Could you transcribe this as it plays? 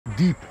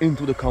deep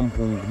into the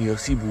kampung near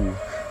Cebu,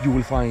 you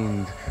will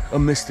find a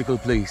mystical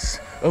place,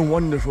 a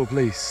wonderful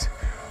place,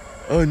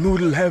 a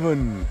noodle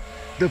heaven,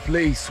 the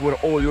place where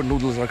all your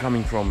noodles are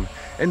coming from.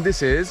 And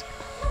this is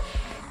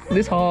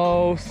this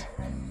house.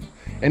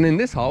 And in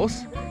this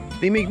house,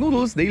 they make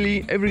noodles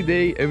daily, every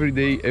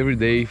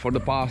day for the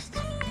past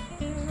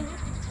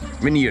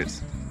many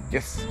years.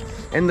 Yes.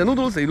 And the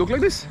noodles, they look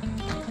like this.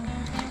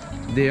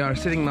 They are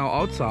sitting now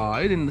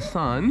outside in the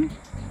sun,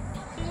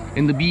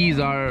 and the bees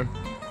are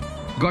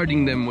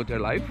guarding them with their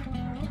life.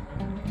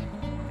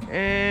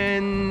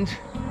 And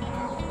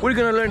we're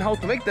gonna learn how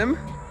to make them,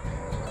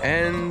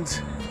 and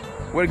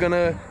we're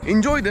gonna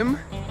enjoy them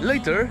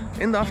later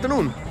in the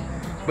afternoon.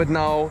 But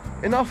now,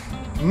 enough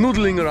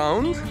noodling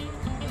around.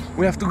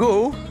 We have to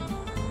go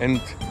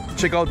and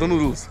check out the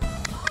noodles.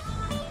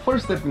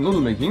 First step in noodle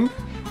making,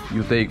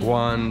 you take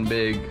one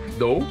big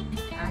dough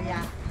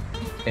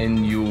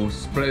and you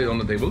spread it on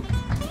the table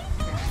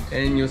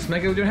and you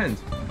smack it with your hand,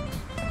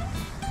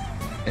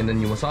 and then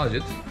you massage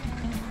it,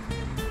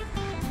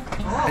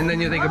 and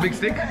then you take a big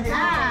stick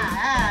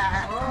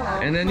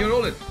and then you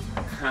roll it.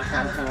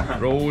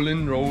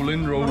 Rolling,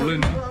 rolling,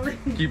 rolling,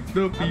 keep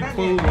the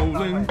people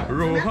rolling,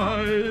 roll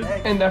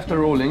high. And after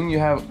rolling, you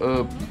have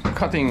a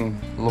cutting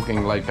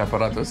looking like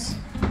apparatus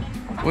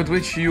with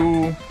which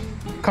you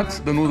cut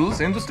the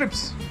noodles into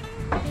strips.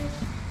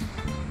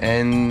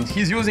 And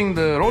he's using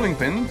the rolling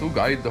pin to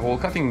guide the whole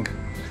cutting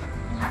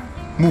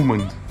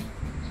movement.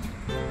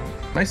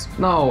 Nice.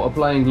 Now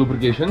applying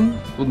lubrication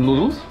to the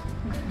noodles.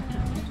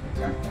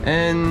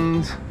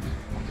 And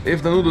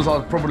if the noodles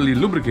are properly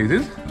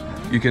lubricated,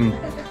 you can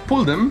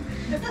pull them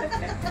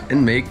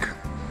and make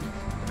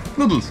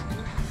noodles.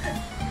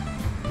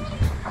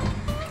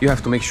 You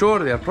have to make sure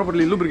they are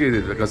properly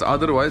lubricated, because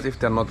otherwise, if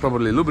they're not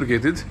properly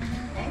lubricated,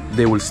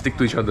 they will stick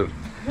to each other.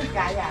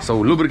 So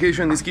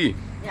lubrication is key.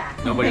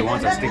 Nobody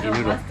wants a sticky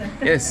noodle.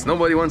 Yes,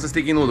 nobody wants a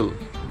sticky noodle.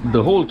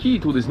 The whole key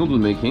to this noodle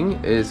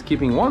making is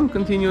keeping one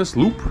continuous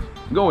loop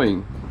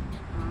going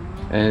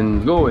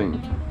and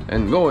going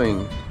and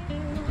going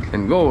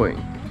and going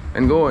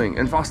and going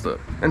and faster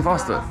and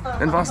faster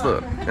and faster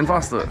and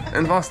faster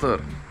and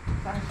faster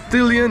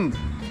till the end.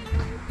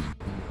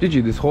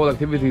 Gigi, this whole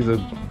activity is a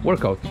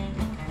workout.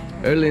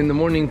 Early in the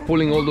morning,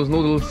 pulling all those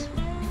noodles.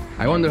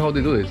 I wonder how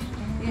they do it.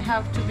 You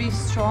have to be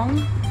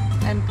strong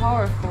and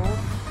powerful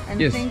and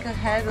think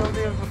ahead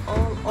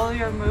all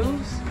your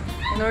moves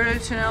in order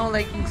to know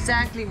like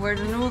exactly where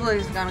the noodle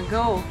is gonna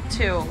go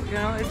to. You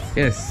know,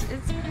 it's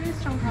pretty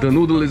strong. The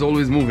noodle is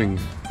always moving.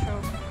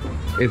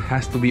 True. It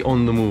has to be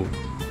on the move.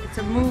 It's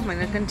a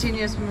movement, a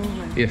continuous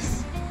movement.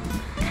 Yes.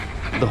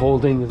 The whole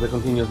thing is a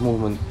continuous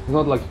movement. It's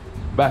not like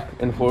back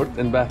and forth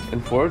and back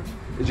and forth.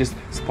 It's just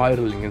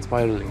spiraling and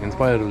spiraling and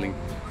spiraling.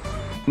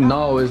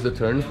 Now is the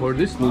turn for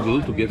this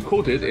noodle to get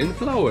coated in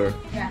flour.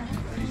 Yeah.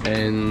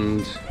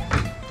 And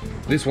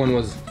this one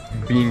was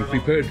being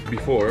prepared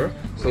before,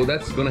 so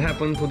that's gonna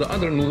happen to the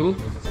other noodle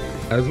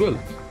as well.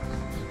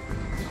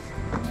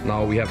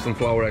 Now we have some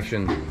flour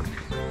action.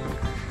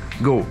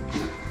 Go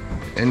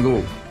and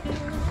go.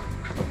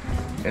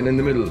 And in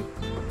the middle.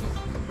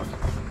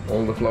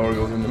 All the flour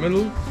goes in the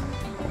middle.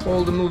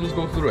 All the noodles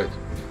go to the right.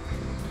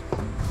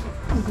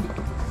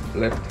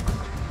 Left,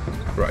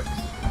 right.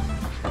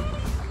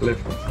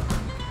 Left,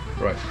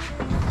 right.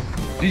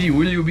 Gigi,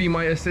 will you be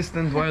my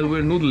assistant while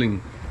we're noodling?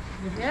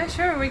 Yeah,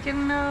 sure. We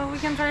can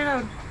try it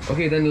out.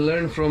 Okay, then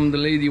learn from the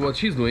lady what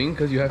she's doing,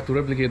 because you have to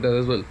replicate that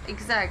as well.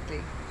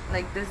 Exactly.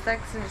 Like the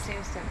steps and the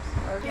same steps.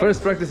 Okay.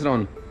 First practice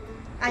run.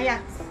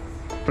 Yeah.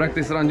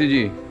 Practice run,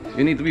 Gigi.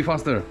 You need to be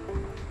faster.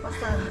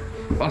 Faster.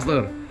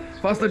 Faster.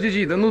 Faster,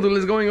 Gigi. The noodle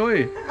is going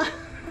away.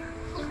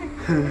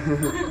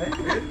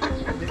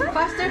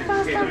 Faster,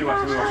 faster,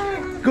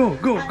 faster. Go,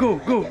 go, go,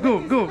 go, go,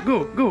 go,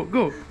 go, go,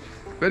 go.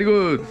 Very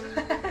good.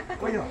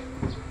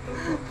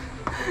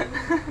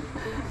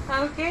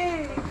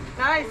 Okay.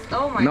 Nice.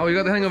 Oh my. Now you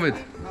got the hang of it.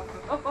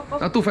 Oh.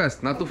 Not too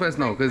fast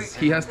now, because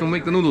he has to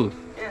make the noodle.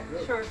 Yeah,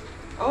 sure.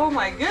 Oh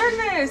my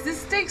goodness,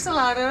 this takes a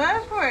lot of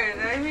effort.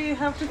 I mean, you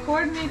have to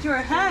coordinate your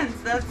hands.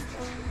 That's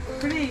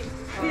pretty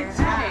tricky.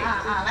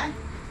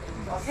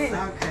 Okay,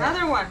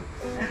 another one.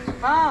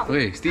 Bam.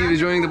 Okay, Steve is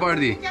joining the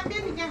party.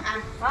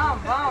 Bam,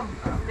 bam.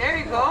 There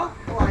you go.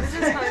 This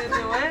is how you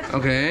do it.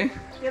 Okay.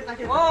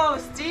 Whoa,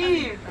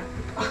 Steve.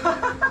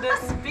 The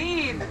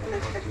speed.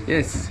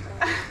 Yes.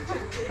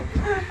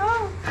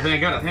 Oh, I think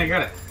I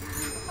got it.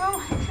 oh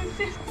my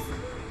goodness.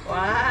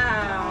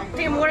 Wow.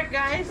 Teamwork,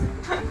 guys.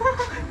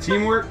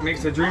 Teamwork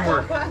makes the dream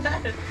work.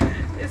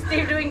 Is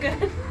Steve doing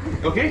good?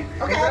 Okay?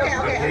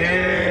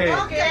 Okay.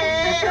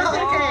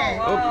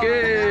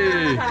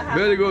 Okay.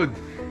 Very good.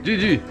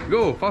 Gigi,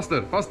 go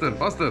faster, faster,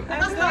 faster.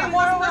 I'm doing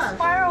more of a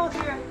spiral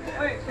here.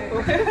 Wait.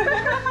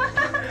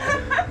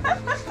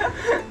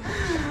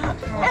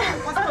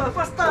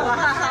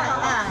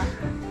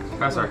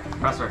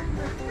 Faster.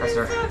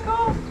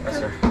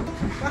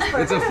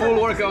 It's a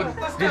full workout,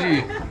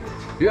 Gigi.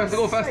 You have to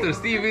go faster.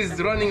 Steve is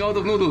running out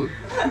of noodle.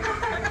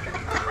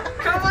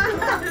 Come on.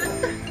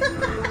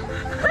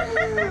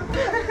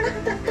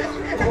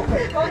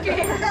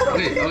 Okay.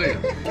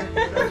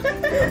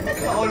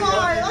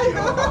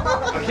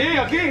 Okay.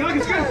 Okay, look,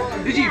 it's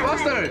good. Gigi,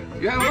 faster!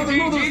 You have a lot of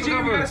noodles to Gigi, we got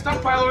a cover.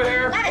 stockpile over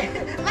here.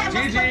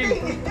 Gigi,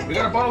 we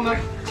got a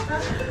bottleneck.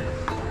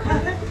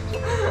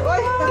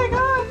 Oh my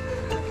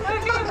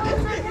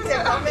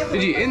god!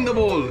 Gigi, in the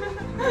bowl.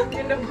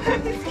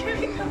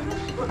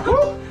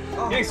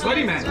 Woo! Getting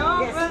sweaty, man.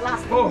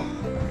 Oh.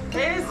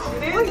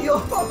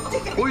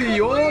 Oh,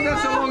 yo,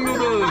 that's a long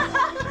noodle.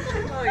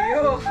 Oh,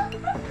 yo.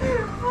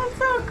 That's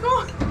so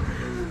cool.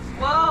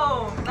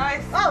 Whoa,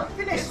 nice. Oh,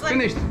 finished. It's like-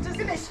 Finished.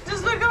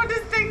 Just look how this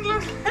thing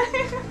looks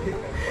like.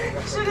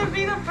 Should have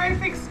been a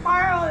perfect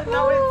spiral and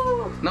now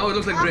it's... Now it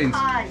looks like brains.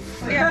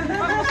 Yeah.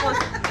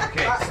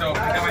 Okay, so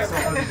I got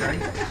myself on the journey,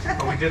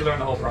 but we did learn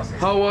the whole process.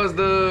 How was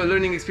the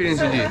learning experience,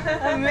 Gigi?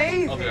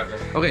 Amazing. I'll do it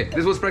after. Okay,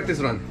 this was practice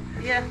run.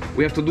 Yeah.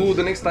 We have to do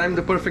the next time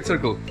the perfect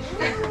circle.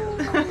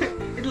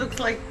 It looks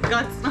like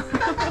guts.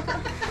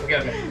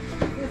 Okay.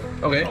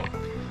 Okay.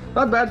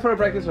 Not bad for a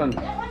practice run.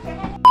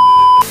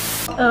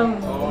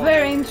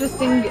 Very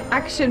interesting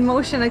action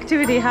motion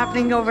activity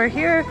happening over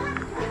here.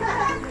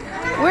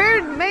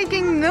 We're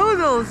making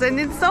noodles and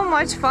it's so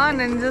much fun,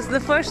 and just the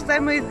first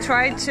time we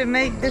tried to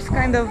make this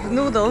kind of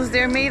noodles.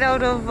 They're made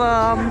out of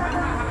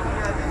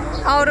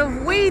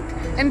wheat,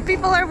 and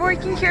people are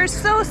working here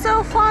so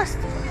fast.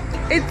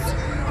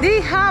 They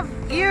have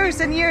years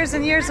and years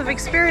and years of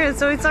experience,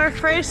 so it's our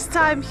first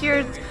time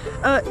here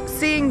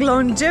seeing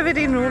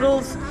longevity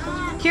noodles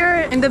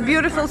here in the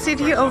beautiful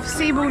city of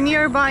Cebu,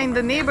 nearby in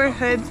the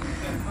neighborhood.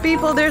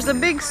 There's a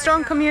big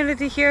strong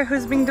community here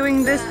who's been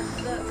doing this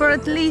for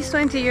at least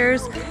 20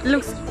 years. It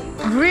looks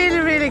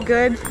really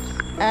good,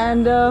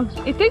 and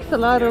it takes a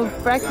lot of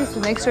practice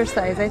and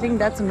exercise. I think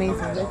that's amazing.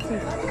 Let's see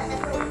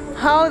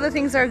how the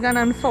things are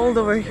gonna unfold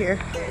over here.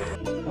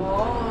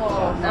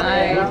 Oh,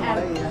 nice.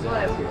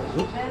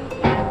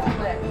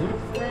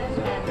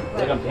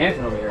 Like I'm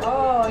dancing over here.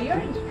 Oh, you're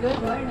a good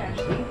learner.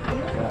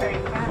 You're very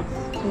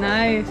fast.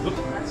 Nice.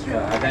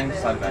 Then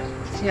slide back.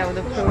 See how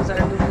the pros are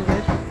looking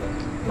good.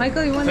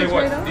 Michael, you want Tell to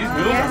you try what, it out? these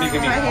noodles are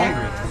making me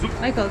hungry.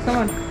 Zoop. Michael, come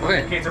on.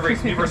 Okay. Okay, it's a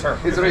race. Me versus her.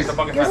 It's a race. The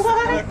bucket You fast. see,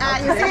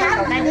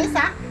 like this,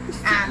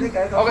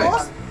 Okay.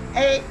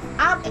 Push,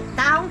 up and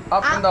down.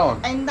 Up and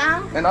down. And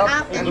down. And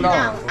up and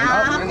down. And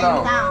up and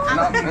down. And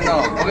up and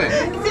down. Okay.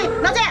 See,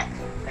 not that.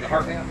 Like a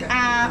heart thing.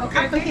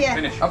 Up to here.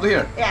 Finish. Up to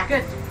here. Yeah.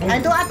 Good.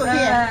 And do up to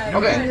here.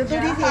 Okay. And you do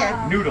this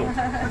here. Noodle.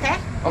 Okay?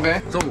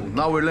 Okay. So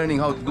now we're learning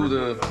how to do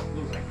the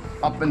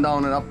up and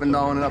down and up and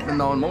down and up and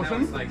down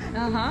motion. It's like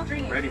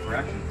ready for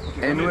action.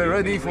 And we're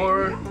ready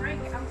for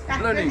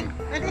learning.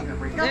 Ready?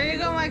 There you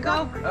go,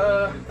 Michael.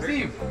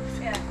 Steve,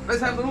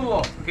 let's have the noodle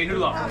off. Okay,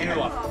 noodle off. Okay,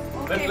 noodle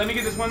off. Let me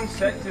get this one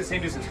set to the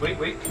same distance. Wait.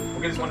 We'll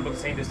get this one about the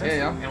same distance.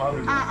 Yeah. And we'll have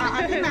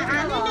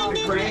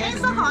noodle. Em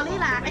số họ đi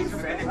là anh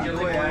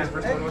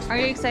Are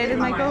you excited,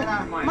 Michael?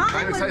 món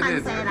anh quên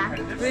bạn xè là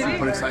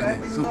Super excited.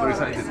 Super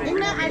excited. em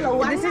nói ai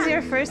lù anh This is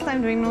your first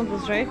time doing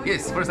noodles, right?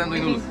 Yes, first time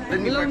doing noodles. Let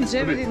me practice a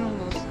Longevity bit.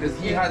 noodles. Because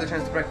he had a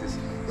chance to practice.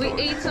 We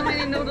ate so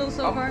many noodles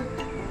so far.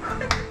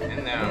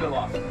 And Noodle now.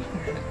 off.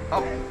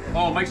 Up.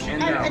 Oh, Mike's chin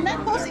down. and then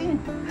push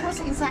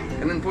inside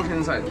And then push it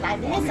inside. like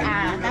this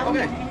now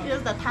Okay.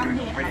 here's the tongue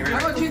here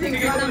I'm not cheating.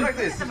 You have to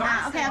practice.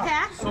 okay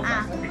So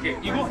fast. Okay,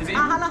 equal? Is it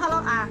hello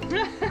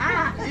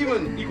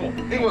Even. equal?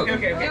 Equal.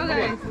 Okay.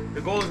 Okay.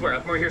 The goal is where?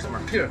 Up here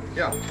somewhere. Here.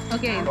 Yeah.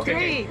 Okay,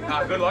 Okay.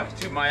 3, Good luck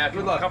to my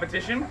Good luck.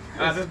 competition.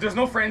 There's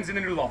no friends in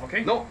the noodle off,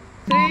 okay? No.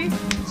 3,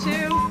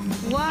 2,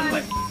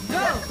 1,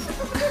 go!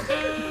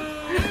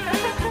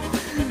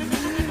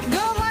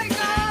 Go,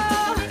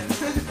 Michael!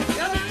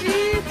 Go,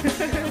 Steve!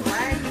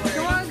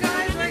 Come on,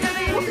 guys, we're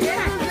gonna eat these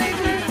noodles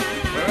later.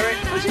 Alright.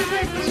 Push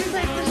inside.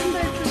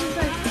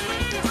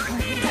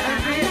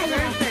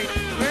 Perfect.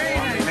 Very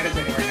nice.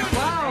 Meditating right now.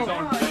 Wow.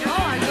 Oh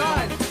my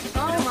god.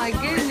 Oh my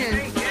goodness.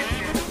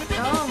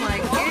 Oh my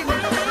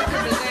goodness. Look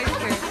at the guys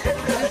here.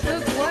 Just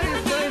look what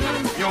is going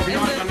on. Yo, be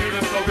honest, I'm doing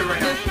this so good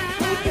right now.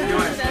 Be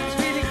honest. That's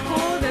really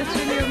cool. That's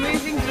really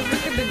amazing to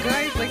look at the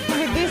guys like from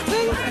a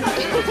distance.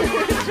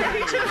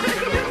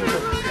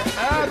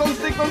 Don't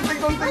stick.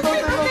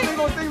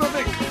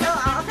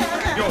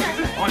 Yo, this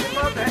is fun.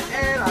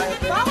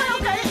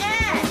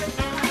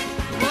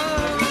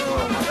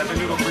 Let the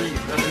noodle breathe.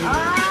 Let the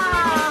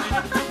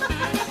noodle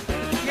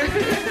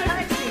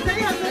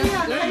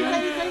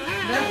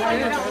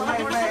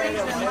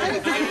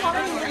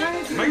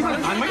Mike's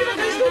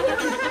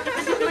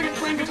not like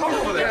playing guitar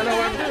over there.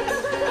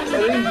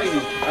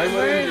 Arranging. I'm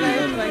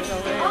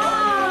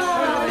arranging.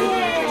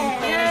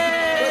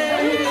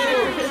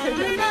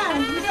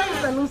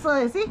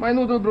 My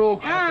noodle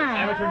broke.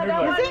 Amateur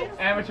noodler.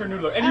 Amateur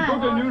noodler. And you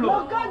broke the noodle.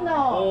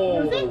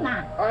 Oh.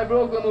 I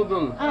broke the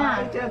noodle.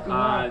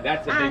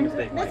 That's a big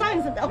mistake. This one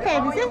is okay.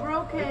 This is I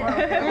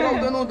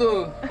broke the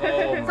noodle.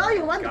 Oh so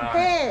you want to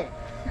pay?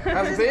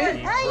 Have to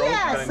pay?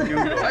 Yes.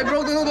 I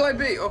broke the noodle. I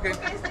pay. Okay.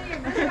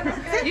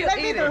 You Let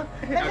me eat do. it.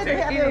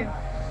 Let me do.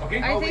 Okay.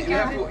 I think you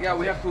did.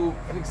 We have to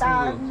fix the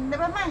noodle.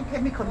 Never mind,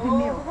 can we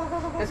continue?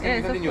 Yes, can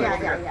we continue?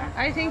 Yeah.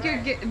 I think you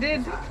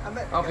did.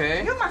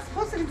 Okay. You must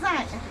push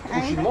inside.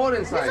 Push it more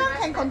inside. This one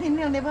can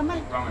continue, never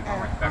mind. Wrong way.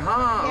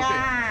 Aha, okay.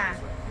 Yeah.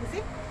 You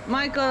see?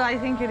 Michael, I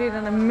think you did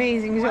an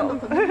amazing job.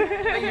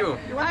 Thank you.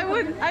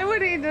 I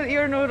would eat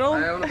your noodle.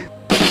 I wanna...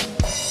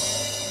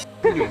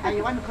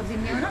 You want to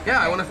continue? No?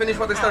 Yeah, I want to finish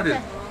what I started.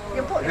 Okay.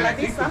 You put like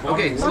this.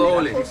 Okay,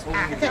 slowly.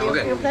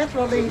 Okay. You play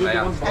slowly.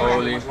 Yeah,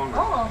 slowly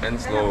Oh.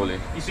 and slowly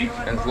You see?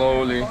 and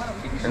slowly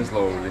and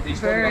slowly.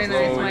 Very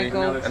nice, Slowly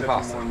Michael. and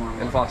fast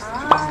and fast.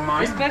 This is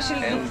mine.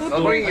 Especially the I'll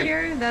footwork bring it.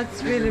 here,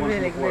 that's really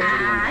great.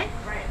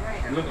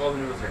 And look at all the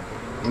noodles here.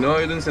 No,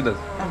 you didn't say that.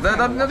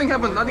 Nothing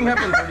happened. Nothing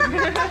happened.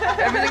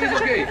 Everything is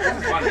okay.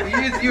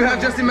 You have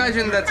just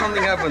imagined that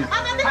something happened.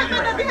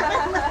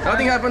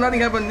 Nothing happened.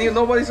 Nothing happened.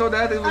 Nobody saw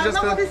that. It was just.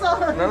 Nobody saw.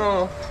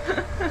 No.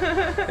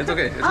 It's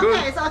okay. It's good.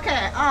 Okay, it's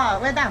okay. Oh,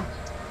 we're done.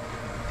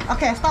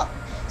 Okay, stop.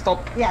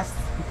 Stop. Yes.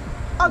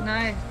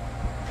 Nice.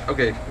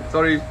 Okay.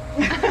 Sorry.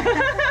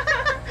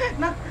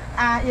 No.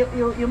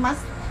 You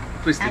must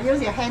Twist it.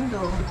 use your hand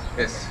to.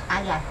 Yes.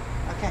 Yeah.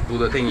 Okay. Do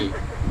the thingy.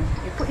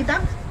 You put it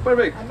down.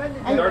 Perfect.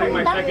 Starting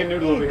my second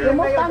noodle over You here.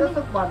 must stand.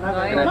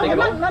 Can I take it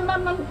off?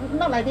 No,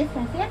 not like this.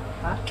 See?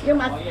 You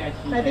must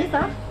like this,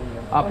 huh?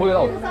 Pull it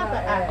out.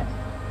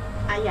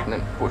 Yeah. And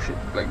then push it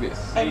like this.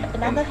 And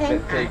another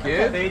hand. Take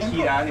it.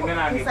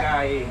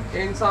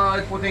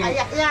 Inside, putting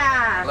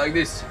Yeah. like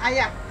this.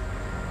 Yeah.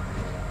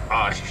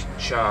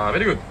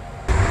 Very good.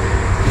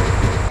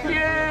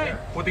 Yay!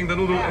 Putting the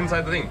noodle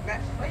inside the thing.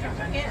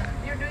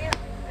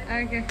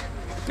 Okay.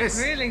 Yes.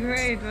 Really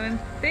great one.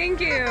 Thank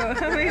you.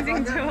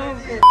 Amazing job.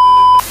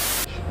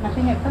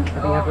 Nothing happened.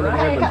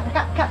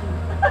 Cut.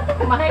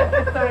 My hand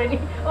is already.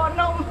 Oh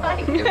no, my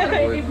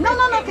hand. No,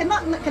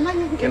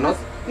 cannot.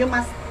 You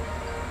must.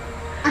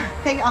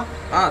 Take it off.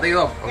 Take it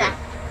off. Okay. Yeah.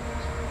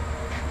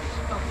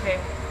 Okay.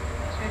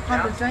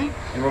 How to say?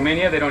 In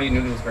Romania, they don't eat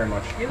noodles very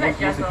much.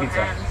 Mostly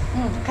pizza.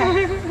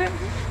 Okay.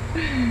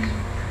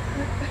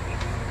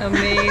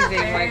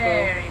 Amazing,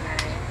 Michael.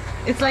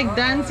 It's like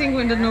dancing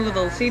with the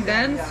noodle. See,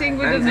 dancing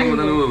with Dancing the with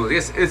the noodle. noodle.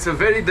 Yes, it's a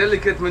very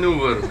delicate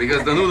maneuver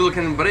because the noodle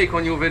can break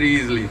on you very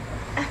easily.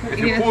 If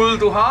you Yes. pull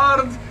too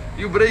hard,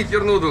 you break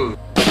your noodle.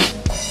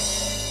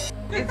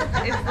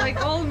 It's like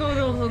all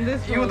noodles on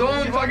this You one.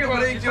 don't want to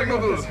break your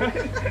noodle.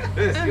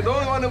 Yes, you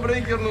don't want to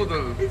break your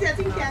noodle.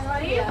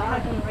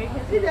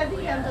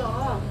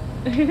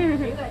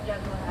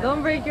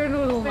 Don't break your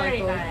noodle,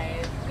 Very Michael.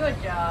 nice. Good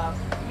job.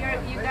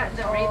 You got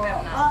the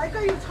rhythm now.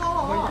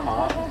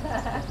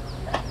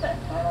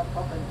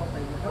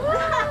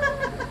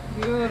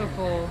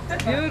 Beautiful.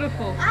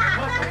 Beautiful.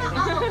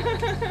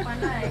 One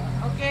leg.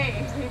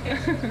 Okay.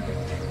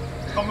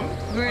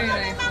 Very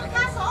nice.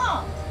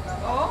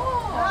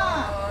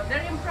 Oh,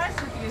 they're impressed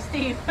with you,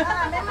 Steve.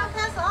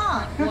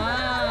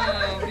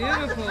 Wow,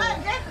 beautiful.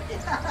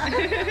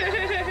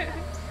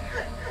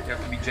 You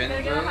have to be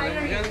gentle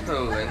and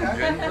gentle and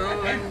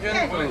gentle and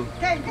gentle.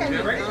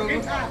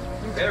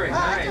 Very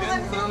nice.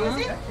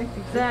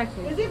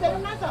 Exactly.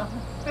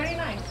 Very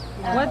nice.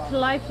 What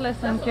life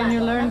lesson can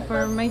you learn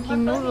for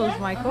making noodles,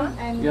 Michael?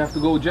 You have to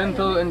go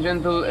gentle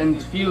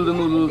and feel the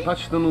noodle,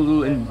 touch the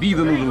noodle and be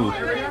the noodle.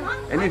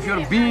 And if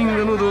you're being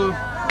the noodle,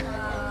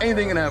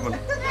 anything can happen.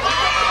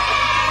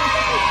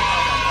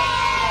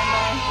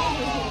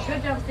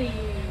 Good job, Steve.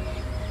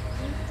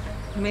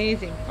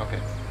 Amazing. Okay.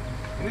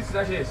 And this is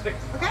actually a stick.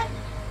 Okay.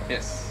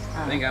 Yes. I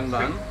think I'm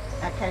done.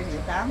 Okay, you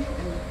down.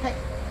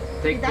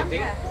 Take the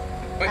thing.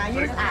 Wait, Use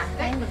sorry. These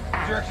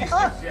are actually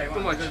sticks. Yeah, you Too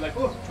want much. to like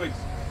twigs.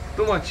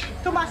 Too much.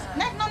 Too much.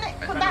 No,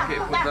 put down. Okay,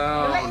 Put put down.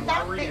 down. Lay it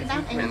down. Take it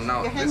down. And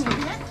now your hand this one.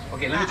 in here.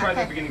 Okay, let me try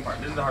okay. the beginning part.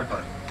 This is the hard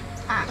part.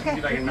 Okay. See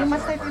if I can You mess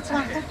must with take the this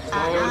hard one.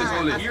 Slowly,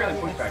 slowly. Here and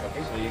then push back,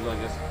 okay? So you go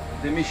like this.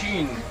 The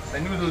machine, the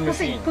noodle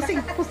machine.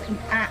 Pushing. Pushing.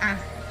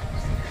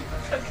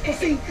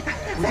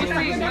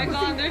 Michael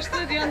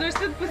understood. You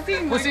understood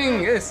pussing.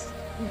 Pushing, yes.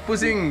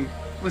 Pushing.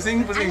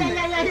 Pushing.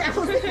 Yeah.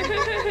 Pushing.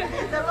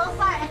 The wrong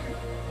side.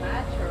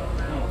 Natural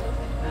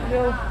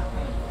now.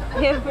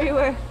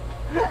 Everywhere.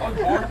 On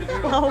board the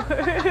noodles. Flour.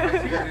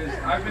 Here it is.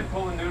 I've been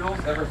pulling noodles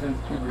ever since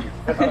 2 weeks.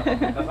 That's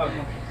how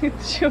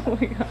It's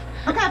showing up.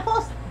 Okay,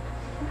 push.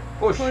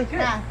 Push.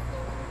 Yeah.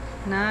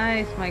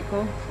 Nice,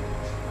 Michael.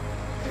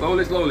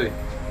 Slowly, slowly.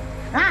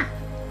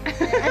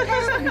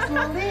 Okay,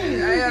 slowly.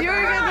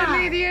 You're gonna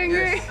lady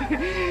angry.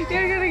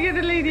 You're gonna get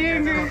a lady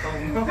angry.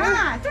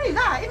 这里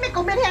的，因为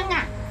狗没听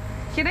啊。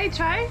 Can I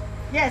try?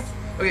 Yes.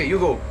 Okay, you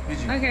go.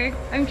 Okay,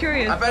 I'm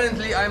curious.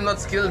 Apparently, I'm not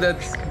skilled at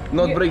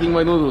not breaking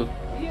my noodle.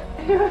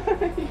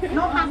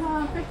 No hug. No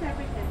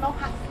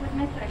hug.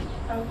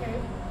 Okay.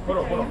 Hold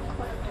on.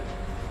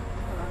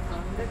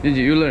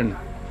 Gigi, you learn.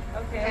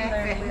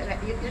 Okay.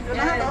 You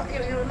know how to?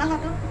 You know how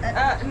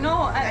to?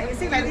 No, You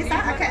see like this?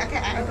 Huh? Okay.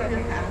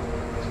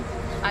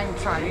 I'm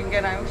trying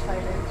and I'm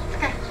excited.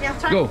 Okay. Yeah.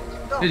 Try. Go.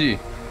 Gigi,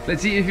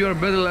 let's see if you are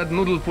better at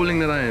noodle pulling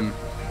than I am.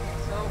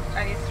 So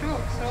I throw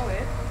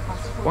it.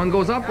 One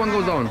goes up, one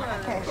goes down.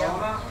 Okay.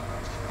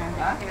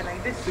 Here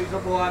like this.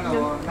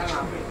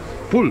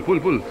 Pull.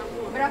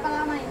 Berapa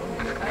lama ini?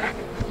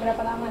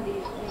 Berapa lama di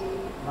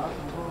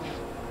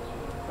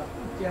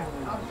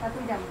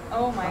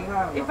Oh my!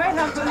 If I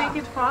have to make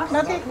it fast.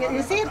 Nothing.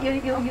 You see,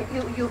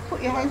 you put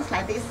your hands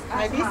like this,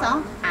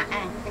 oh.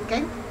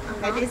 Okay,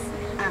 like this.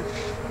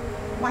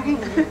 One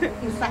hand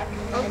inside.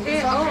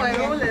 Okay. Oh, I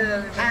roll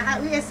it.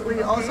 Yes,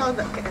 we also roll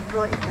it like this.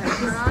 Okay.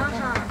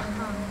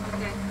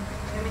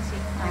 Let me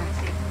see.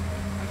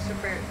 I'm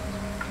super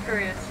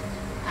curious.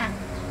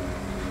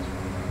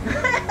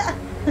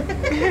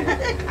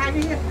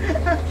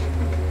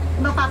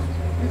 No pass.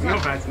 No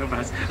pass, no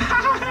pass.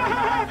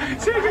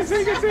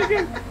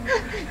 Second.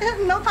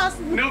 No pass.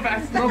 No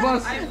pass. No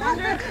bus. I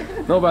wonder.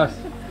 No bus.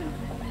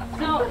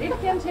 So it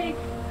can take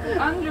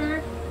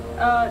under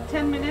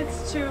 10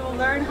 minutes to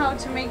learn how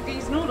to make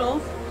these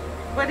noodles,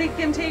 but it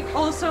can take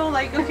also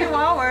like a few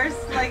hours,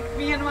 like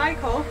me and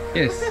Michael.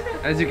 Yes,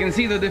 as you can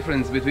see the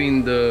difference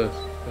between the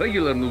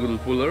regular noodle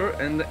puller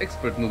and the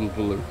expert noodle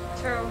puller.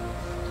 True.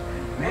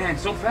 Man,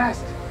 so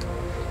fast.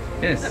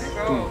 Yes.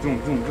 Boom,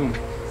 boom, boom.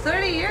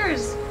 30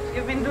 years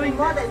you've been doing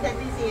More this. than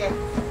this year.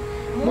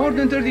 More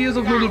than 30 years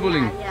of noodle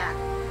pulling. Yeah.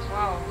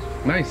 Wow.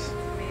 Nice.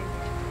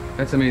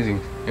 That's amazing.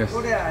 Yes.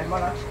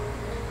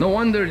 No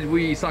wonder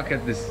we suck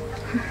at this.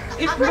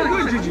 It's pretty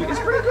good, Gigi. It's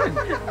pretty good.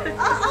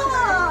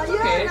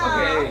 Okay,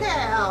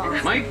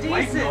 okay. Mike?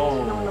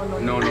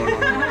 No.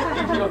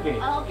 Gigi, okay.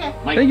 Okay.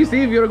 Mike. Thank you,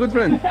 Steve. You're a good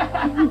friend.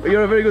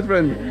 You're a very good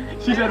friend.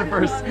 She said it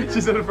first.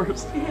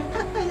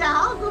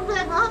 Yeah, good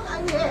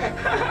friend,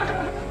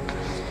 yeah.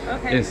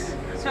 Okay. Yes.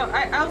 So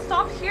I'll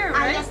stop here,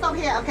 right? Just stop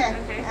here, okay.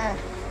 Okay.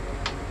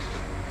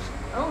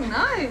 Oh,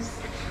 nice.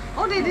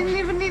 Oh, they didn't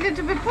even need it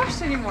to be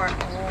pushed anymore.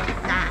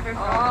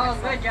 Oh,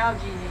 good job,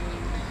 Gigi.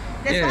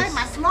 That's Yes. why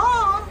my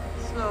small.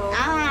 Slow.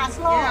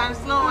 Slow. Yeah, I'm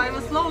slow. I'm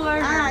a slow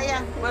learner.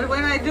 Yeah. But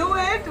when I do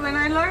it, when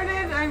I learn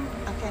it,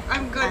 Okay.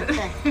 I'm good.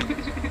 Okay.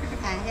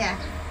 Yeah.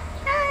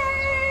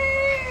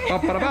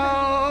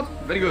 Ba-ba-da-ba.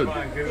 Very good.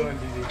 Good one,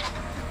 Gigi.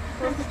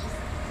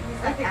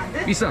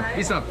 Peace up,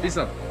 peace up, peace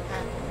up.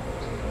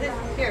 This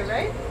is here,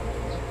 right?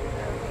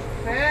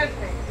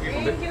 Perfect.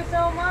 Thank you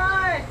so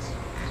much.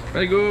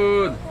 Very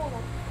good.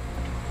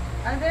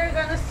 And they're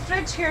gonna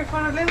stretch here for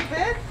a little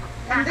bit,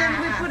 and then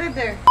we put it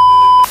there.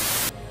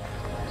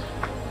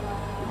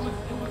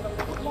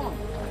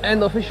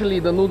 And officially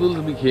the noodles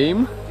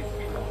became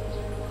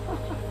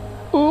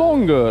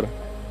longer.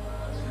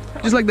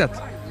 Just like that.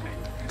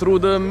 Through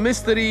the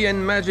mystery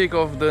and magic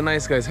of the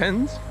nice guy's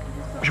hands.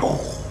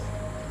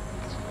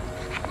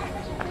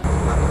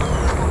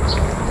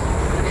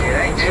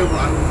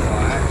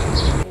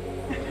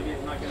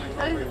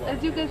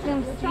 As you guys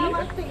can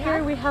see,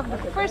 here we have the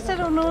first set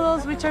of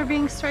noodles which are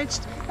being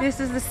stretched. This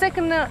is the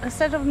second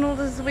set of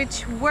noodles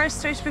which were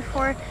stretched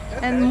before,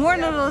 and more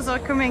noodles are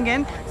coming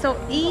in. So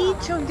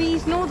each of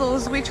these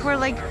noodles, which were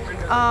like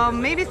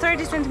maybe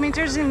 30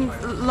 centimeters in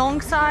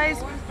long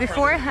size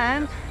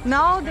beforehand,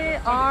 now they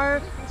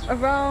are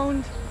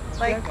around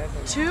like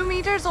 2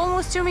 meters,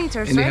 almost 2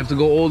 meters, And they right? have to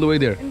go all the way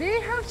there. And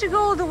they have to go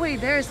all the way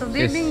there, so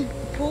they've Yes. been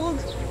pulled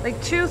like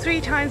 2-3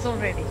 times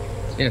already.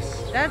 Yes.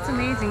 That's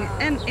amazing.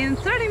 And in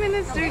 30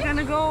 minutes they're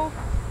gonna go.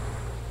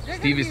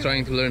 Steve is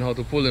trying to learn how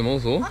to pull them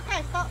also.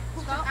 Okay, stop.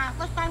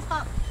 First time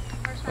stop.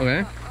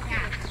 Okay.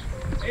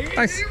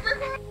 Nice.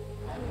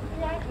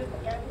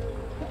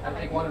 I'll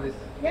take one of this.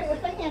 Yeah, you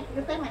stay here.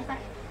 You stay my side.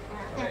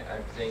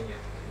 I'm staying here.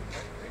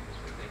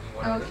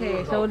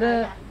 Okay, so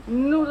the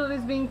noodle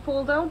is being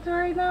pulled out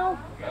right now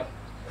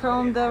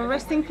from the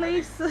resting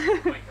place,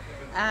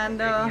 and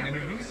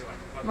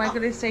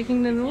Michael is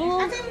taking the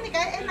noodle.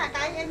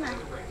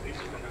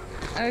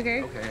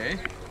 Okay, Okay.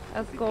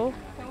 let's go.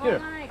 Here.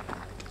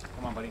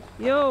 Come on, buddy.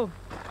 Yo.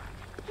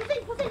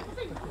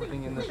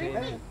 Putting in the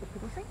same.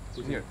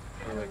 Here.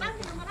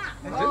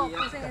 Oh,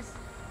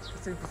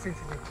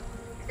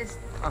 it's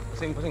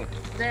Pusing, pusing.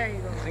 There you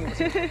go. Pusing,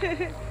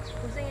 pusing.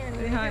 Pusing in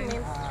Behind.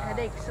 means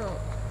headache, so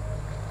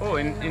Oh,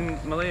 in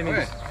Malay it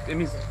means, it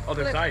means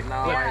other Flip. side.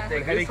 Now Flip. I Like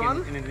take headache this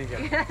one. in Indonesia.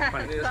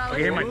 Fine. Yeah.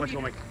 Okay, here, Mike. Let's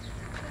go, Mike.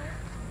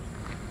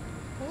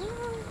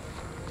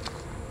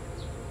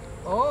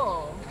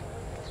 oh.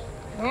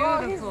 oh,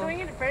 he's Beautiful. doing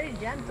it very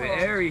gentle.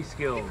 Very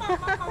skilled.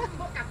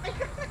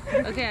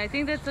 Okay, I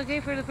think that's okay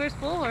for the first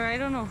pull, or I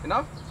don't know.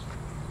 Enough?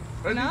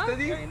 Ready, Enough?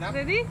 steady?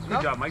 Ready?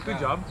 Good job, Mike. Good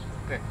job.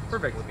 Okay,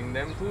 perfect. Putting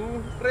them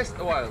to rest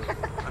a while.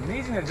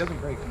 Amazing that it doesn't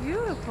break.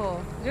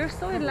 Beautiful. They're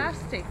so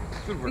elastic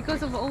Should work.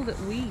 because of all the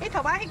weed. Cái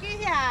thầu bán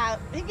cái à,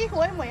 cái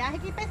hối mày à,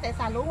 cái bé sẽ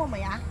xả lúa của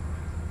mày à.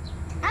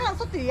 Anh làm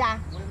số tùy à?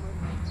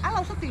 Anh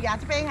làm số tùy à,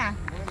 cho bên à?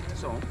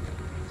 So,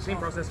 same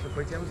process for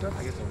quick and stuff?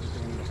 I guess so.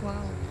 Wow.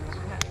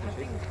 I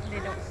think they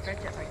don't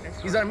stretch it like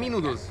this. These are me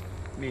noodles.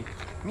 Me.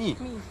 Me.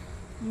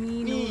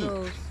 Me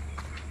noodles.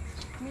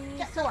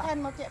 Cho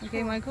anh một chuyện.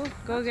 Okay, Michael,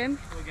 go again.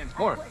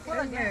 More.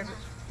 Okay.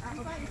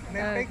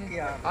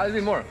 A little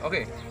bit more.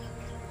 Okay.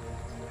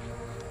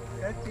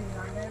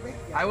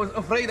 I was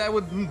afraid I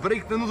would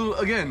break the noodle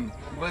again,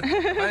 but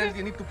apparently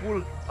you need to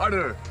pull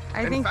harder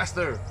I and think-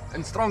 faster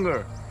and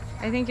stronger.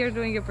 I think you're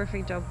doing a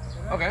perfect job.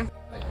 Okay.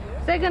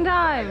 Second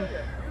time.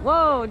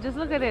 Whoa, just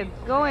look at it.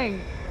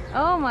 Going.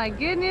 Oh my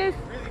goodness.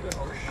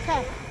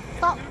 Okay.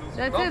 stop.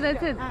 That's it,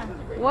 that's it.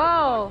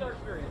 Wow.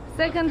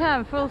 Second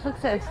time, full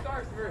success.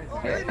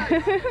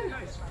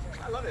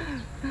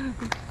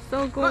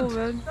 So cool,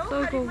 man.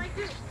 So cool.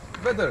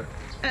 Better.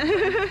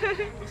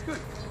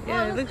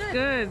 Yeah, it looks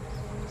good.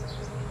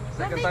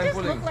 Second They time just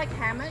pulling. look like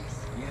hammocks.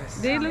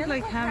 They look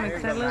like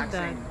hammocks. I love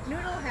that.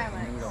 Noodle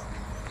hammocks.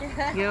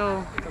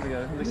 Yo,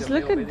 just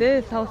look at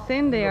this, how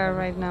thin they are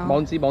right now.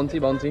 Bouncy, bouncy,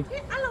 bouncy.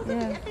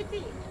 Yeah.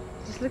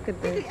 Just look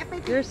at this.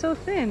 They're so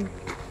thin.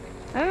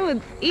 I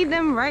would eat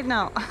them right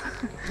now.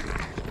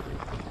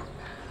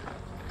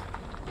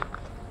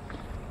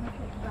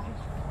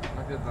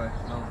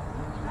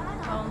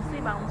 Bouncy,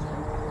 bouncy.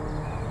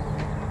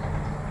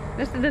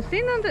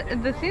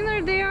 The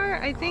thinner they are,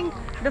 I think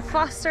the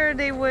faster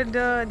they will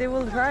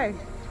dry.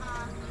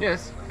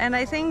 Yes. And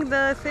I think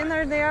the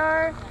thinner they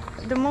are,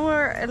 the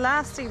more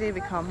elastic they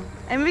become.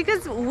 And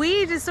because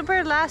wheat is super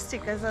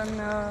elastic as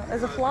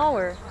a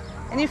flour,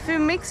 and if you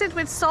mix it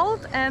with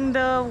salt and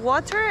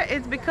water,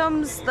 it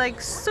becomes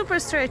like super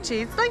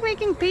stretchy. It's like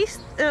making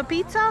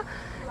pizza,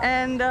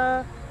 and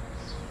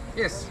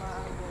Yes.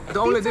 The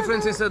only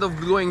difference instead of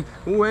going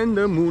when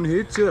the moon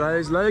hits your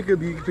eyes like a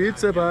big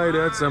pizza pie,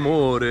 that's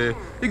amore. You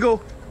go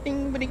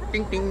ding ding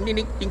ding ding ding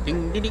ding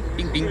ding ding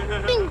ding ding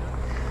ding.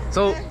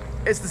 So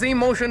it's the same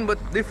motion but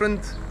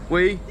different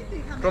way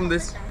from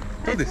this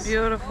to it's this.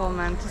 beautiful,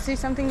 man. To see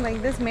something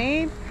like this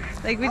made,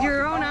 like with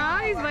your own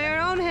eyes, by your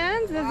own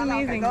hands, that's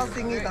amazing.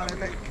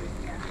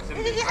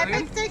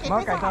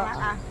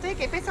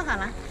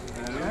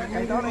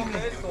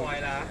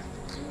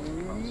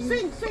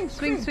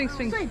 Swing.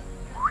 Swing.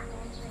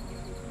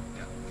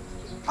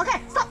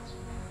 Okay, stop.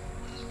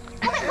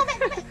 Go back.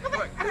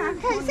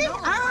 Okay, see?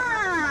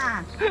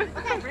 Ah.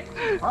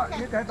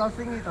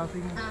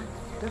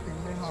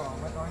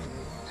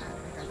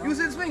 You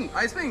said swing,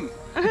 I swing.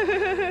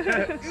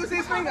 You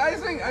say swing, I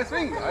swing, I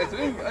swing, I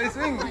swing, I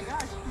swing.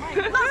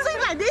 Not swing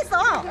like this,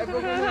 oh.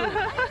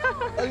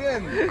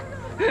 Again.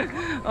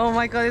 Oh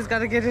my god, he's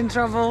gonna get in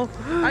trouble.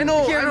 I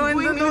know, Here I'm went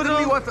doing the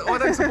literally noodle.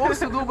 what I'm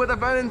supposed to do, but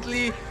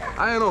apparently,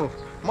 I don't know.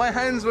 My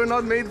hands were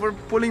not made for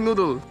pulling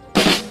noodle.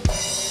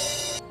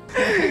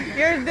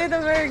 You did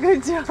a very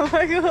good job,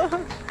 my god.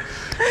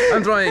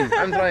 I'm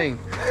trying.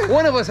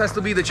 One of us has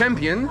to be the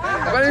champion.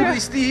 Apparently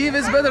Steve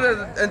is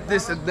better at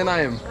this than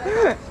I am.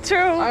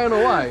 True. I don't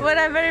know why. But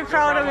I'm very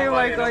proud of you,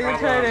 Michael. You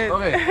tried it.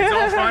 Okay, It's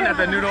all fun at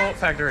the noodle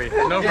factory.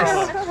 No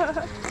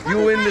problem. you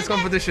win this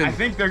competition. I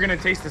think they're gonna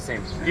taste the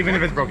same, even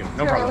if it's broken.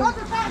 No problem.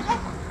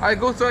 I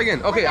go through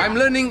again. Okay, I'm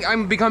learning,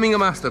 I'm becoming a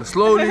master.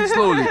 Slowly.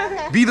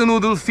 Be the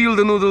noodle, feel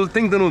the noodle,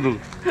 think the noodle.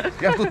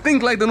 You have to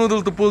think like the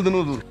noodle to pull the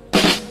noodle.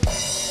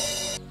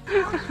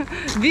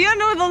 Be a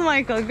noodle,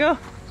 Michael. Go.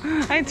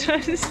 I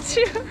trust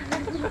you.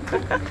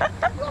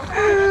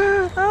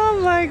 Oh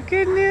my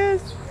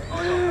goodness.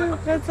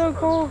 That's so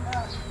cool.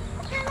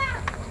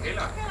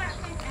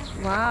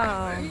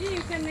 Wow.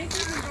 You can make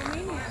it in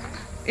Romania.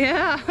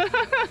 Yeah.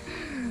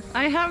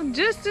 I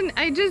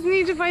just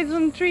need to find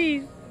some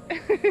trees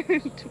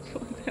to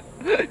pull them.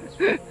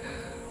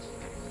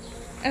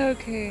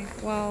 Okay,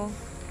 wow.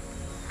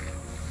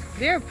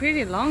 They're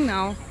pretty long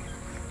now.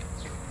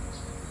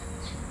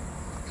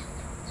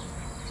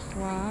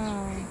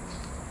 Wow.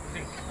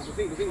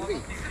 Sing.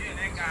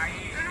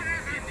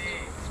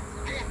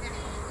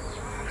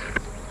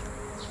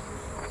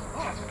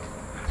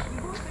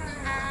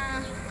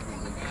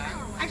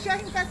 I show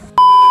him first.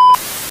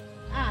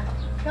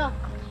 Go.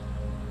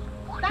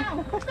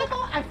 Down.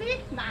 Stable. I see.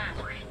 Nah.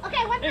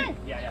 Okay, one time.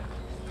 Yeah.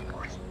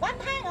 One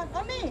time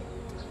only.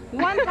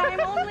 One time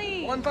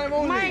only. One time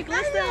only. Mike,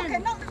 listen. Okay,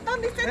 no,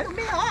 don't listen to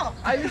me. Oh.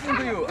 I listen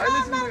to you. No.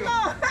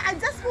 I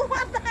just move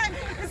one time.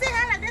 You see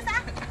how like this?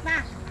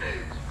 Nah.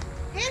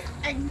 Hit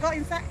and go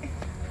inside.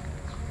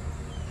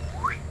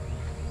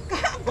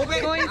 Go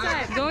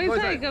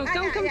inside. Go.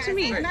 Come to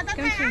me. Another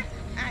Come to time. me.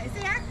 You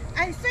see?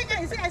 I swing.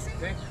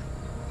 Okay.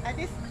 Like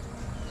this.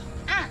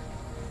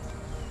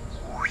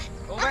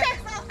 Go Okay, back.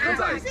 so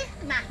Inside. you see?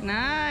 Nah.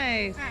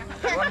 Nice.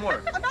 Okay. One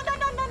more. Oh,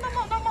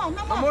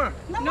 no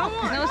No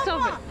more. No,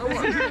 stop it. No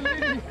more.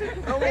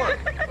 No more.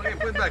 Okay,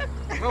 put it back.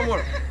 No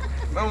more.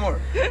 No more.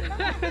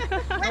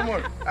 No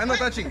more. I'm not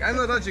touching. I'm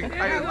done. I'm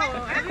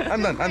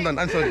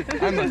sorry.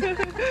 I'm done.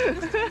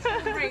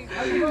 I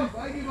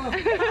give up.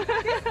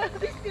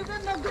 This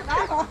student no good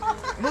at all.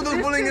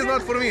 Noodle pulling is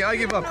not for me. I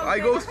give up. I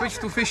go switch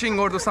to fishing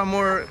or to some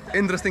more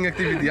interesting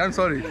activity. I'm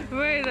sorry.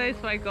 Very nice,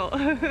 Michael.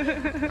 1,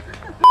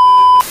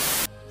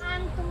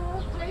 2,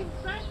 3,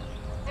 right?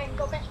 And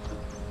go back.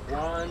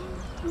 1,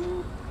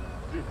 2,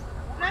 3.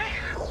 Right?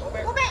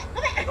 Go back.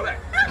 Go back.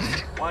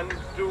 1,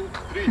 2,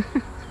 3.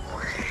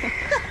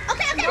 Okay.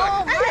 Okay,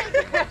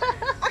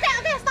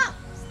 stop.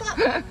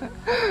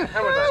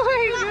 Oh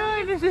my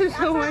god, this is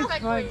so much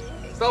fun.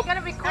 Stop. You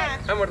gotta be quick.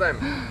 One more time.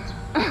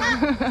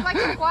 It's like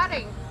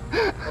squatting.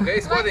 Okay,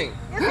 squatting.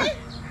 You see?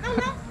 No.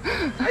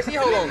 I see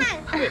how long.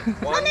 Okay,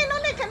 one. No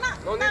need,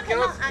 cannot. No need,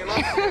 cannot. I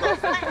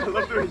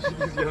love the way she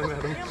keeps yelling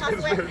at him. You must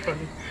It's wait. very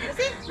funny. You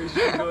see? We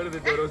should go to the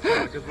Dodo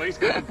store because Blake's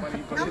got some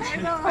funny. I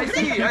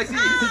see.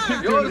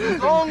 Yours is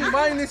long,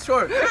 mine is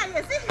short. You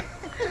see?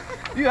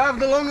 You have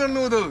the longer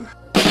noodle.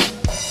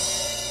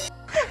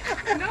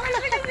 No, it's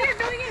because you're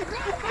doing it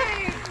wrong way.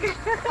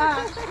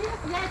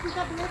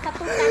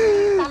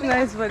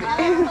 Nice one.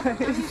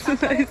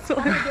 Nice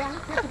one.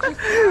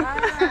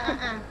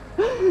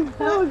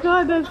 Oh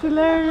god, that's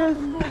hilarious.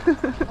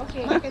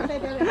 Okay.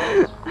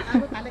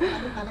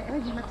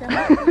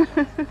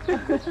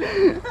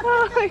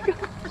 Oh my god.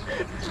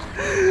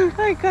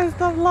 I can't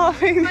stop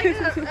laughing. Like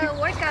a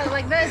workout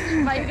like this,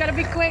 but you gotta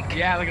be quick.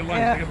 Yeah, like a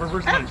lunge, like a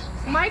reverse lunge.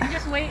 Mike,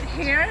 just wait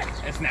here.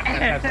 And snap,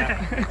 snap, snap.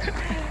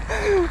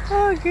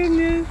 Oh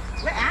goodness.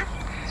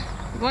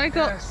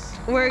 Michael,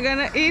 we're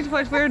gonna eat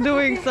what we're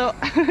doing, so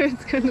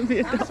it's gonna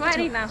be I'm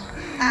sweaty now.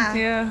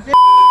 yeah.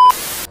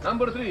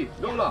 Number 3,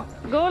 Gola.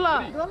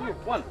 Gola, 3, 2,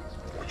 1.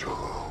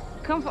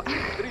 come for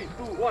 3,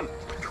 2, 1.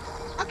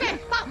 Okay,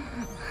 stop.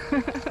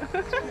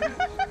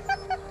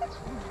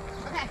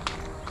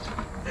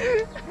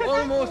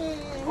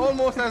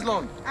 Almost as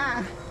long.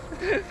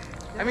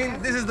 I mean,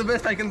 this is the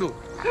best I can do.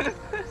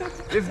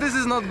 If this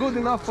is not good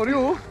enough for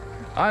you,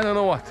 I don't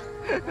know what.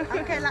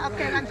 Okay,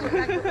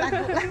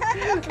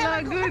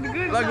 good.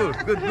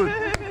 Good.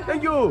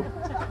 Thank you.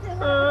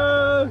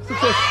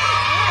 Success.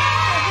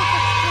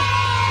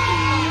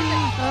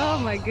 oh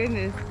my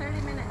goodness.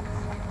 30 minutes.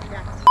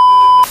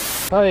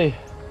 Hi.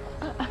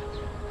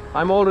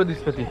 I'm already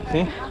sweaty.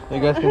 See? You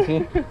guys can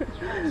see?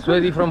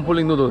 Sweaty from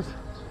pulling noodles.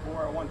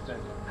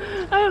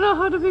 I don't know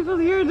how the people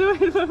here do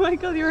it, but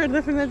Michael, you were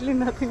definitely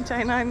not in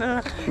China in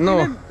a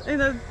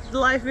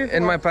life before.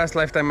 In my past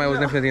lifetime, I was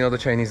definitely not a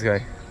Chinese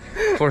guy.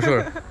 For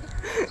sure.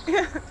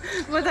 Yeah,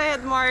 but I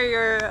admire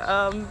your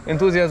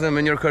Enthusiasm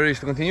and your courage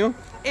to continue.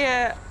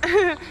 yeah.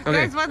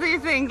 Guys, what do you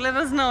think? Let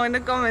us know in the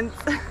comments.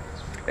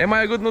 Am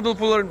I a good noodle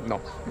puller?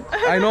 No.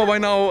 I know by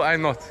now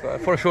I'm not.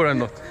 For sure I'm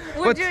not.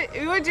 Would you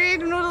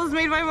eat noodles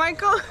made by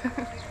Michael?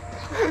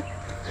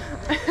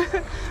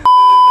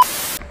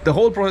 The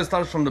whole process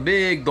starts from the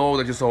big dough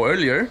that you saw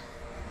earlier.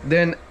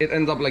 Then it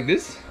ends up like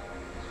this,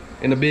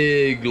 in a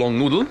big long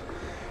noodle.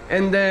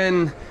 And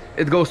then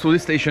it goes to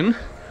this station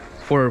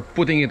for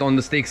putting it on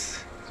the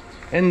sticks.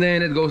 And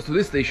then it goes to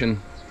this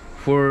station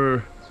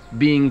for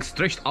being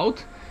stretched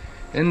out.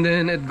 And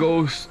then it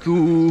goes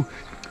to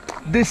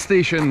this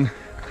station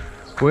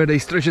where they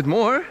stretch it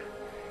more.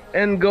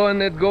 And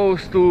then it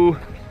goes to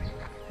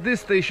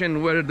this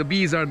station where the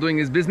bees are doing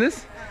his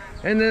business.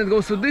 And then it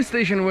goes to this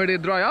station where they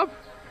dry up.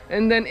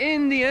 And then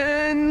in the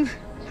end,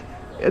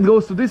 it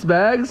goes to these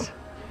bags.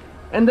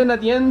 And then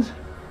at the end,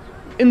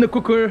 in the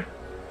cooker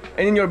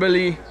and in your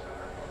belly,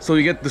 so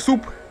you get the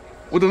soup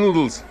with the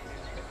noodles.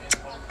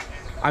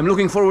 I'm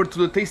looking forward to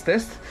the taste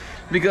test,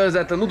 because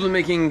at the noodle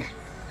making,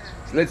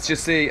 let's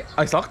just say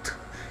I sucked.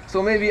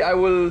 So maybe I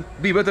will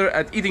be better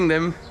at eating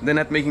them than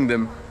at making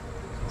them.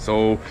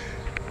 So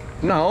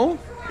now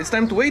it's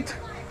time to wait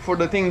for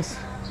the things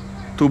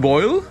to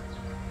boil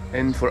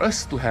and for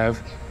us to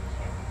have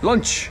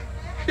lunch.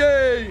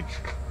 Yay!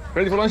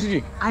 Ready for lunch,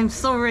 Gigi? I'm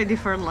so ready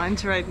for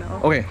lunch right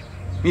now. Okay,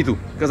 me too,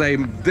 because I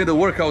did a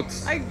workout.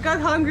 I got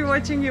hungry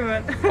watching you,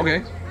 man.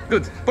 Okay,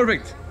 good,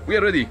 perfect. We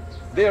are ready.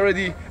 They are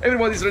ready.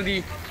 Everybody's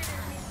ready.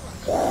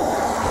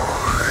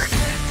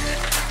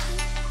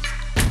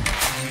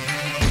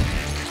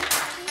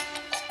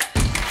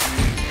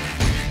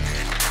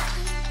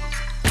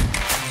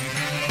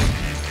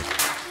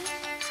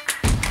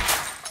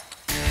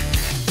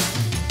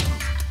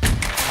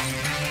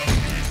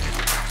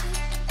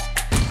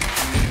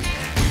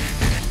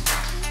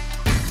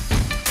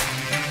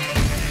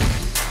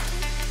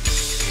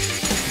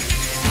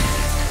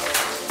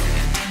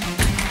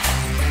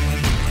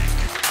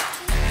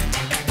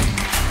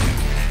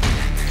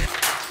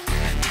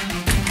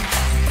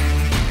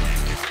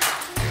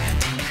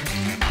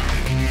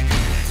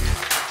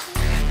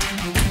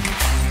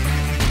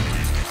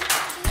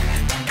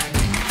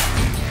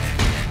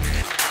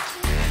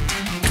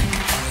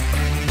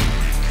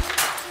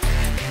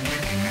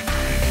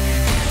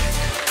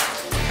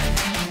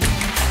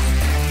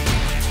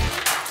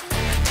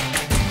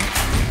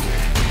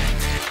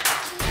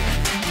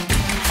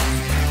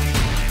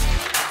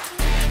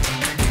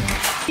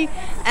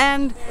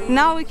 And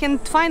now we can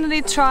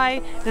finally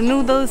try the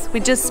noodles we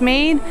just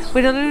made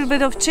with a little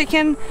bit of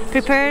chicken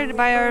prepared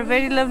by our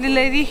very lovely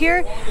lady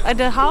here at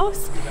the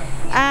house.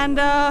 And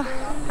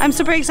I'm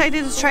super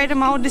excited to try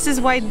them out. This is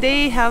why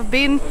they have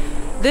been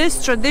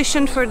this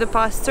tradition for the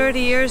past 30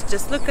 years.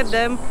 Just look at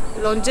them,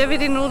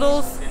 longevity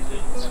noodles.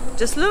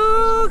 Just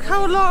look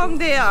how long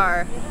they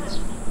are.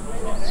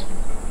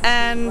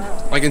 And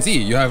I can see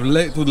you have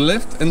to the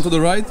left and to the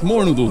right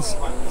more noodles.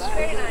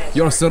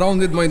 You're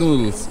surrounded by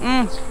noodles.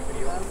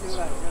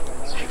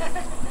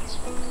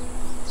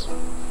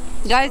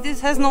 Guys, this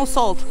has no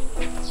salt.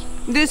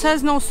 This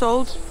has no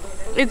salt.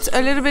 It's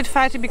a little bit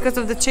fatty because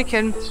of the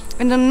chicken.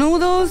 And the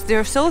noodles,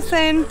 they're so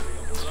thin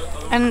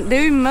and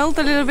they melt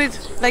a little bit,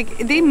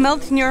 like they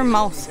melt in your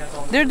mouth.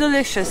 They're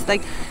delicious.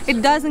 Like,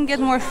 it doesn't get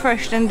more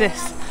fresh than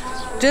this.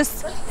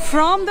 Just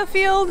from the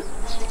field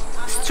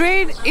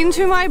straight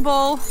into my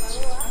bowl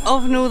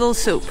of noodle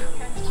soup.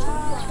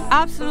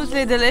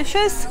 absolutely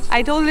delicious.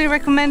 I totally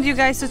recommend you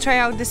guys to try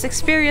out this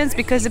experience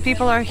because the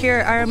people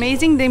here are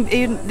amazing.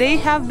 They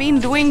have been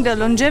doing the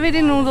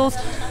longevity noodles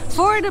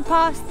for the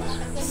past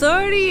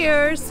 30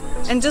 years,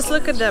 and just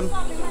look at them,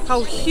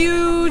 how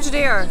huge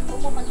they are.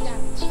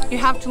 You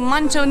have to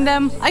munch on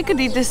them. I could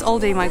eat this all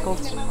day, Michael.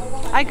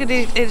 I could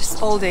eat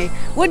this all day.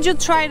 Would you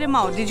try them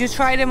out? Did you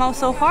try them out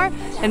so far?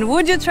 And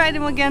would you try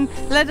them again?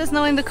 Let us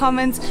know in the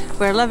comments.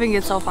 We're loving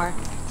it so far.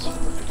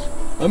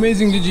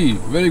 Amazing, Gigi.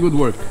 Very good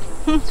work.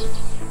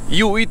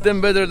 You eat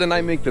them better than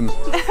I make them.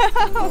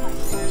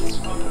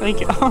 Thank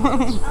you.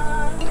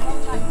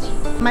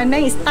 My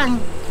name is Tang.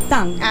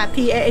 Tang.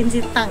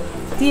 T-A-N-G, Tang.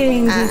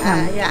 Tang.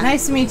 Yeah.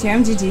 Nice to meet you.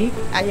 I'm Gigi.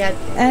 Yeah.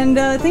 And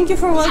thank you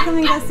for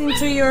welcoming us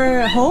into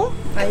your home.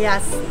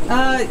 Yes.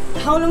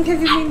 How long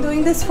have you been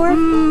doing this for?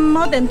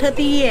 More than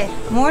 30 years.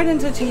 More than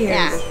 30 years.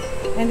 Yeah.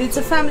 And it's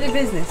a family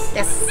business.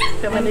 Yes,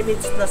 family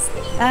business.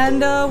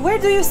 And where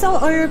do you sell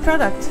all your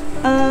product?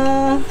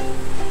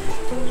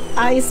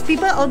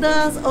 People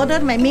order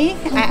my me.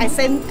 I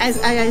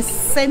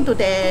send to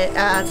the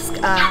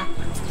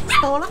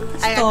store.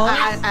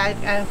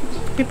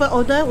 People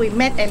order, we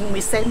make and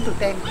we send to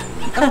them.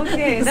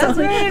 Okay, that's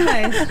very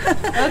nice.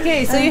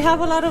 Okay, so you have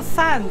a lot of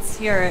fans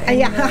here.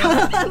 Yeah,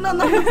 no,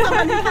 so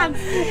many fans.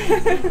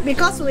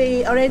 Because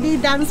we already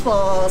dance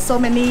for so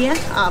many years.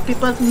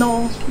 People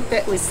know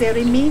that we're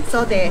selling me,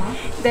 so they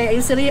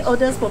usually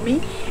orders for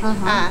me.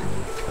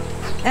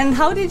 And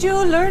how did you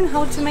learn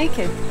how to make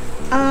it?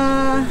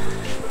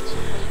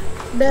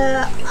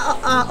 The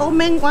old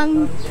man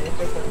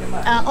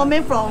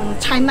from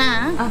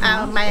China.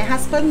 My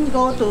husband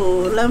go to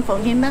learn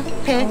from him.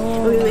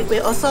 We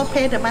also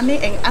pay the money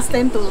and ask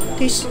them to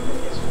teach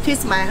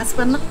my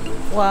husband.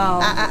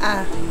 Wow.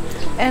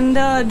 And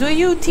do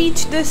you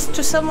teach this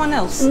to someone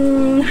else?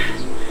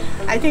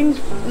 I think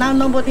now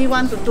nobody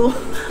want to do.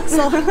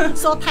 So tired.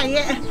 So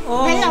tired.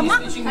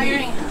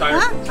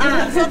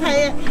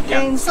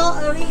 And so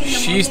early in the morning.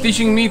 She's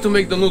teaching me to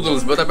make the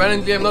noodles, but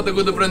apparently I'm not a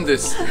good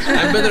apprentice.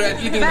 I'm better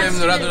at eating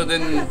them rather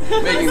than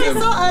making them.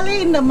 So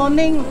early in the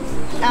morning,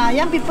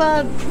 young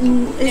people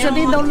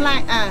usually don't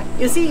like.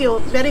 You see, you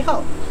very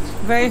hot.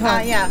 Very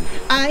hot. Yeah.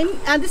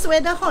 This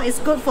weather hot is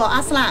good for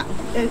us lah.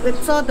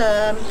 So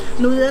the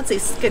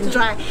noodles can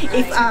dry.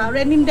 If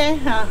raining day,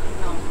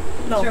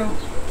 no. True.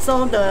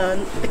 So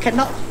they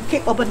cannot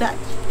keep overnight.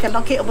 Do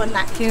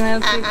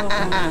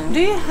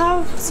you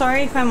have,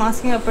 sorry if I'm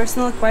asking a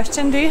personal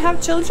question, do you have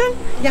children?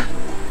 Yeah.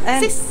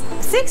 And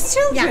 6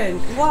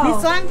 children? Yeah.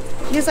 Wow.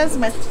 This one is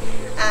my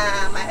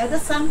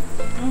eldest son.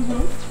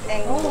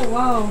 And, oh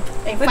wow.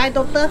 And 5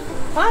 daughters.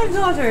 5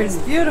 daughters,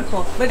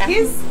 beautiful. But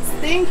he's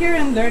staying here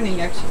and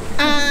learning actually.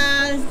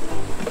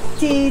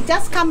 He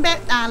just come back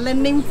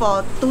learning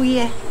for 2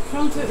 years.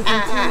 From 2 years.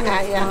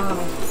 Yeah. Wow.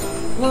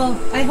 Well,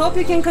 I hope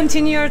you can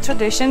continue your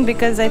tradition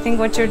because I think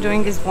what you're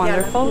doing is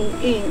wonderful.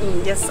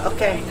 Yes,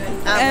 okay.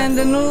 And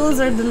the noodles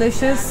are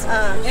delicious.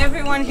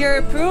 Everyone here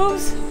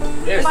approves.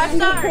 Yes. 5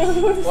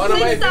 stars. One of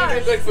my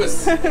favorite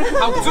breakfasts.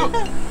 How to?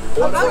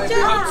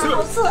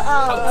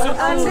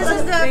 This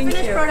is the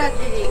finished product,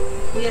 Gigi.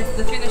 Yes,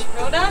 the finished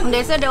product.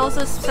 They said they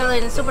also sell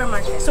it in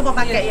supermarket.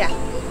 Supermarket, yeah.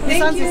 This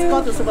one is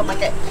go to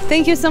supermarket.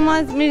 Thank you so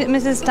much,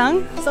 Mrs.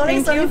 Tang.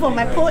 Sorry for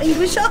my poor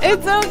English.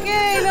 It's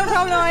okay, no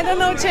problem. I don't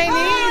know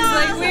Chinese.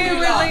 Like we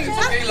were like,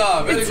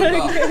 It's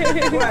okay.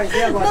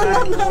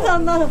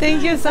 No.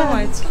 Thank you so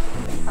much.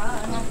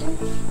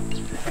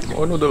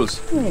 More noodles.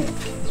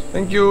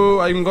 Thank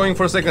you. I'm going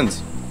for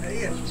seconds.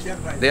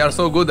 They are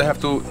so good. I have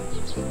to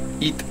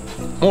eat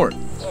more.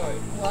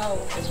 Wow.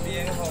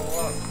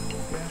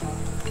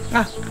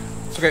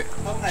 It's okay.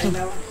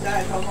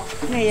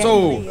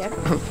 So,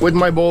 with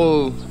my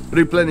bowl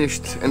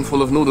replenished and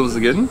full of noodles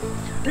again.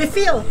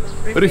 Refilled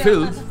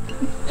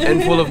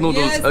and full of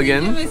noodles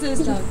again.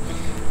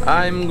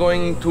 I'm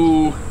going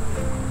to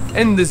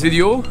end this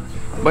video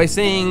by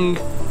saying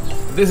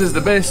this is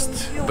the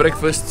best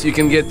breakfast you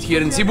can get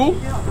here in Cebu.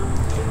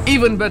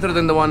 Even better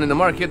than the one in the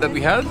market that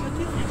we had,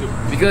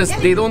 because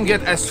they don't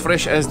get as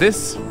fresh as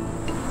this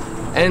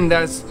and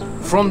as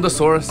from the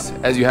source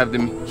as you have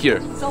them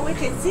here. So we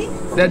can see.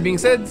 That being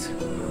said,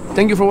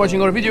 thank you for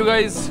watching our video,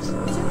 guys.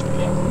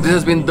 This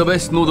has been the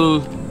best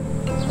noodle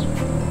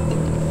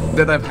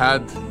that I've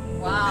had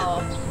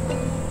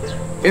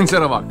in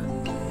Sarawak.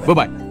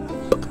 Bye-bye.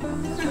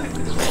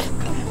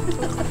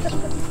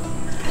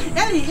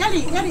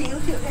 Yali, you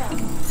feel